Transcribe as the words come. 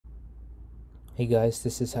Hey guys,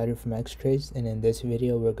 this is Hydra from Xtrades, and in this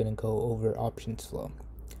video we're going to go over options flow.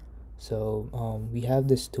 So we have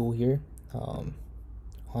this tool here on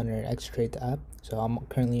our Xtrades app. So I'm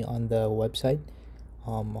currently on the website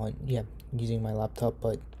using my laptop,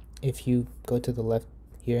 but if you go to the left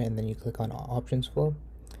here and then you click on options flow,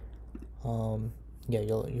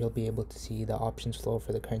 you'll be able to see the options flow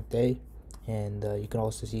for the current day, and you can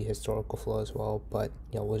also see historical flow as well. But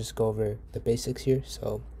we'll just go over the basics here.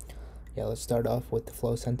 So let's start off with the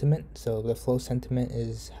flow sentiment. So the flow sentiment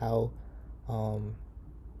is how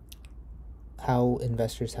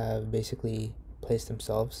investors have basically placed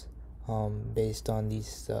themselves based on the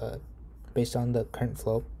current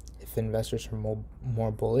flow. If investors are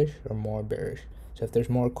more bullish or more bearish. So if there's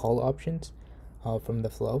more call options from the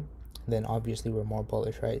flow, then obviously we're more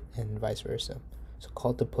bullish, right? And vice versa. So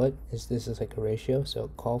call to put is like a ratio. So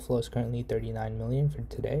call flow is currently 39 million for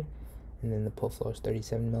today, and then the put flow is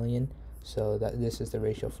 37 million. So this is the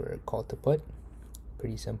ratio for call to put.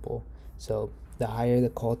 Pretty simple. So the higher the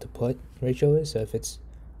call to put ratio is, so if it's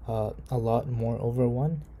a lot more over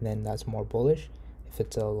 1, then that's more bullish. If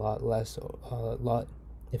it's a lot less,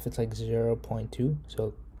 if it's like 0.2,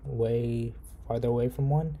 so way farther away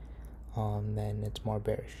from 1, then it's more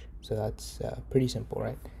bearish. So that's pretty simple,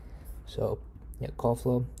 right? So call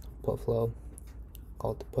flow, put flow,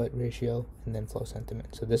 call to put ratio, and then flow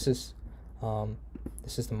sentiment. So these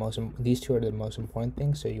two are the most important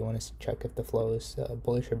things. So you want to check if the flow is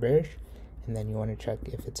bullish or bearish, and then you want to check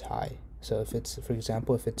if it's high. So if it's, for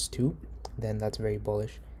example, if it's 2, then that's very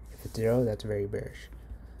bullish. If it's 0, that's very bearish.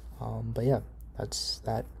 But yeah, that's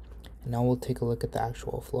that. And now we'll take a look at the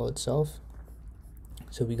actual flow itself.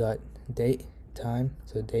 So we got date, time,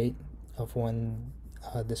 so date of when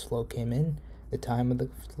this flow came in, the time of the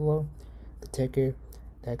flow, the ticker,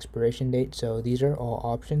 the expiration date. So these are all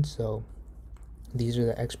options. So these are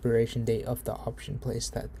the expiration date of the option place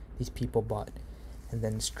that these people bought. And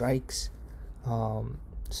then strikes.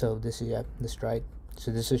 So this is the strike.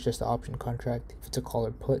 So this is just the option contract. If it's a call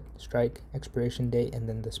or put, strike, expiration date, and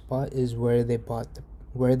then the spot is where they bought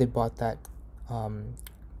that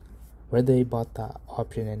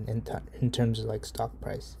option in terms of like stock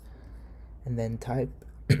price. And then type.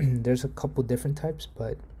 There's a couple different types,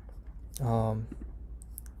 but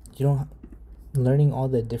learning all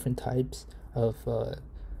the different types of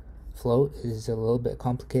flow is a little bit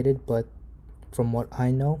complicated, but from what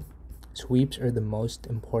I know, sweeps are the most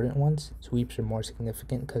important ones. Sweeps are more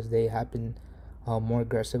significant because they happen more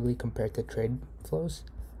aggressively compared to trade flows.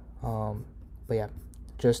 But yeah,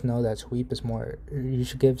 just know that you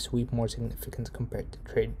should give sweep more significance compared to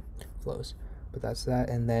trade flows. But that's that.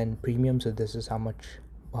 And then premium, so this is how much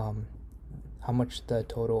the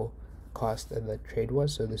total cost of the trade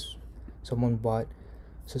was.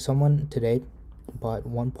 So someone today bought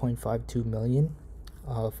 1.52 million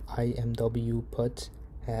of IMW puts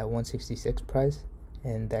at 166 price,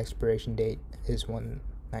 and the expiration date is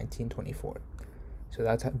 1/19/24. So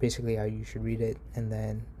that's basically how you should read it. And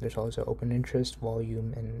then there's also open interest,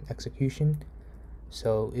 volume, and execution.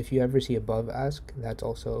 So if you ever see above ask, that's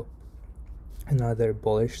also another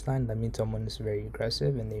bullish sign. That means someone is very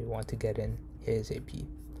aggressive and they want to get in ASAP.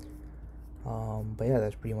 But yeah,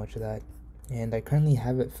 that's pretty much that. And I currently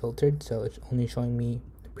have it filtered, so it's only showing me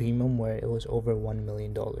the premium where it was over $1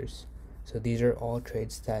 million. So these are all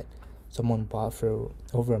trades that someone bought for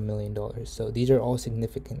over $1 million. So these are all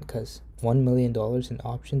significant because $1 million in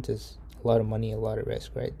options is a lot of money, a lot of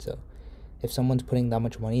risk, right? So if someone's putting that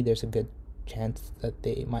much money, there's a good chance that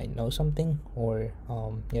they might know something, or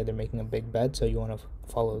they're making a big bet. So you want to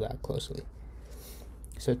follow that closely.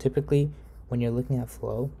 So typically, when you're looking at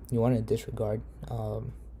flow, you want to disregard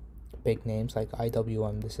big names like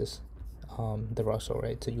IWM. This is the Russell,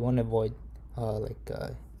 right? So you want to avoid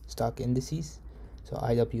stock indices. So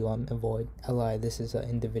IWM, avoid. LI, this is an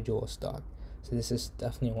individual stock. So this is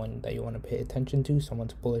definitely one that you want to pay attention to.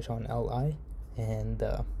 Someone's bullish on LI. And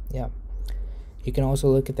you can also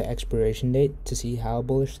look at the expiration date to see how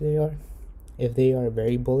bullish they are. If they are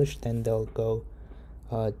very bullish, then they'll go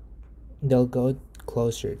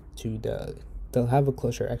closer to they'll have a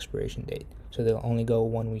closer expiration date. So they'll only go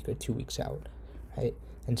 1 week or 2 weeks out, right?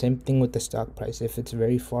 And same thing with the stock price. If it's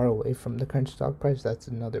very far away from the current stock price, that's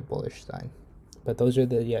another bullish sign. But those are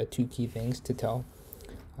the two key things to tell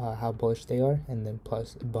how bullish they are. And then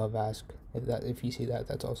plus above ask, if you see that,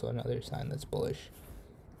 that's also another sign that's bullish.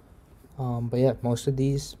 But yeah, most of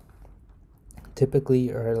these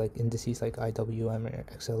typically are like indices like IWM or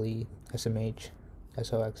XLE, SMH,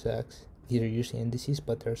 SOXX. These are usually indices,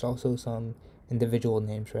 but there's also some individual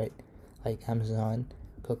names, right? Like Amazon,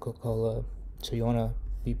 Coca-Cola. So you want to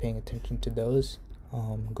be paying attention to those.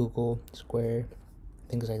 Google, Square,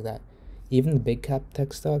 things like that. Even the big cap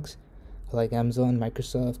tech stocks like Amazon,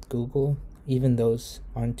 Microsoft, Google, even those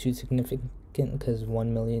aren't too significant because a $1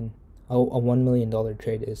 million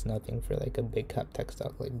trade is nothing for like a big cap tech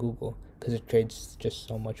stock like Google, because it trades just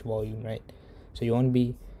so much volume, right? So you want to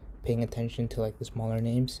be paying attention to like the smaller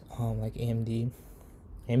names, like AMD.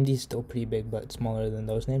 AMD is still pretty big, but smaller than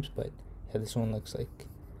those names. But yeah, this one looks like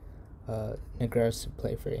an aggressive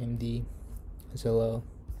play for AMD, Zillow,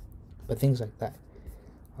 but things like that.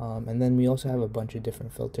 And then we also have a bunch of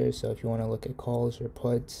different filters. So if you want to look at calls or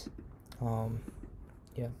puts,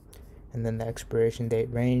 yeah, and then the expiration date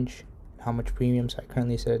range, how much premiums. I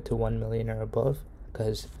currently set it to 1 million or above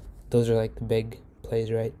because those are like the big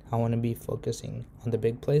plays, right? I want to be focusing on the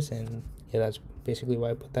big plays, and yeah, that's basically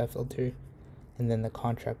why I put that filter. And then the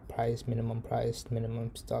contract price, minimum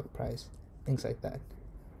stock price, things like that.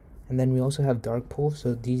 And then we also have dark pool.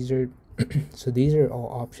 So these are these are all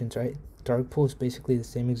options, right? Dark pool is basically the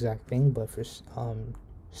same exact thing, but for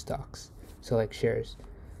stocks. So like shares.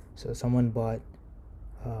 So someone bought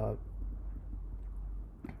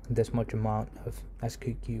this much amount of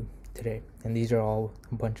SQQ today, and these are all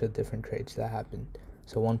a bunch of different trades that happened.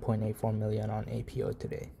 So 1.84 million on APO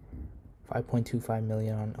today, 5.25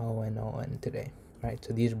 million on ON today, right?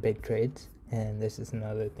 So these are big trades, and this is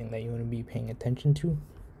another thing that you want to be paying attention to.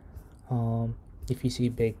 If you see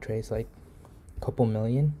big trades like a couple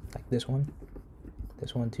million, like this one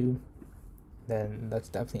too, then that's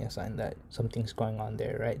definitely a sign that something's going on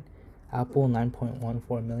there, right? Apple,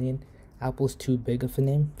 9.14 million. Apple's too big of a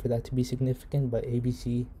name for that to be significant, but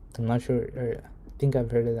ABC, I'm not sure, or I think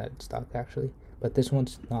I've heard of that stock actually, but this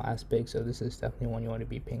one's not as big, so this is definitely one you want to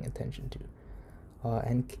be paying attention to.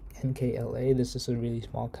 NKLA, this is a really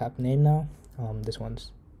small cap name now. This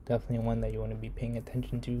one's definitely one that you want to be paying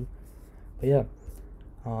attention to. But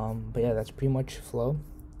yeah, that's pretty much flow.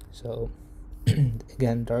 So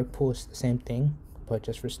again, dark pool is the same thing, but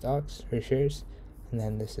just for stocks or shares, and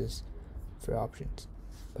then this is for options.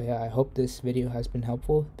 But yeah, I hope this video has been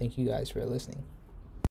helpful. Thank you guys for listening.